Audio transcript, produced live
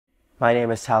My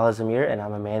name is Talha Zamir, and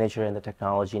I'm a manager in the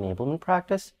technology enablement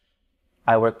practice.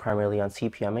 I work primarily on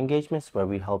CPM engagements where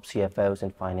we help CFOs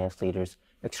and finance leaders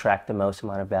extract the most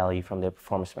amount of value from their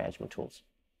performance management tools.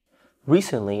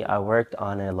 Recently, I worked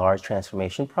on a large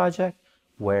transformation project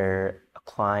where a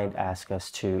client asked us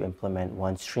to implement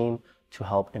OneStream to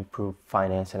help improve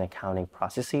finance and accounting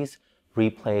processes,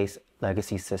 replace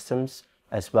legacy systems,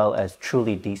 as well as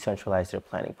truly decentralize their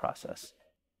planning process.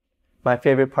 My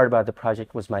favorite part about the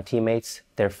project was my teammates.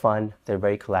 They're fun, they're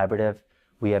very collaborative,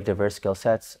 we have diverse skill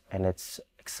sets, and it's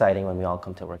exciting when we all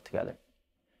come to work together.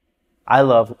 I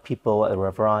love people at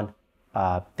Riveron.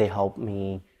 They help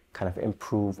me kind of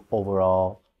improve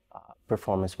overall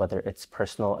performance, whether it's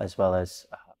personal as well as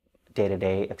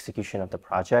day-to-day execution of the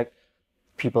project.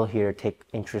 People here take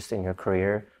interest in your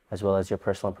career as well as your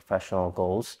personal and professional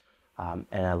goals,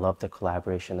 and I love the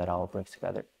collaboration that all brings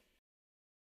together.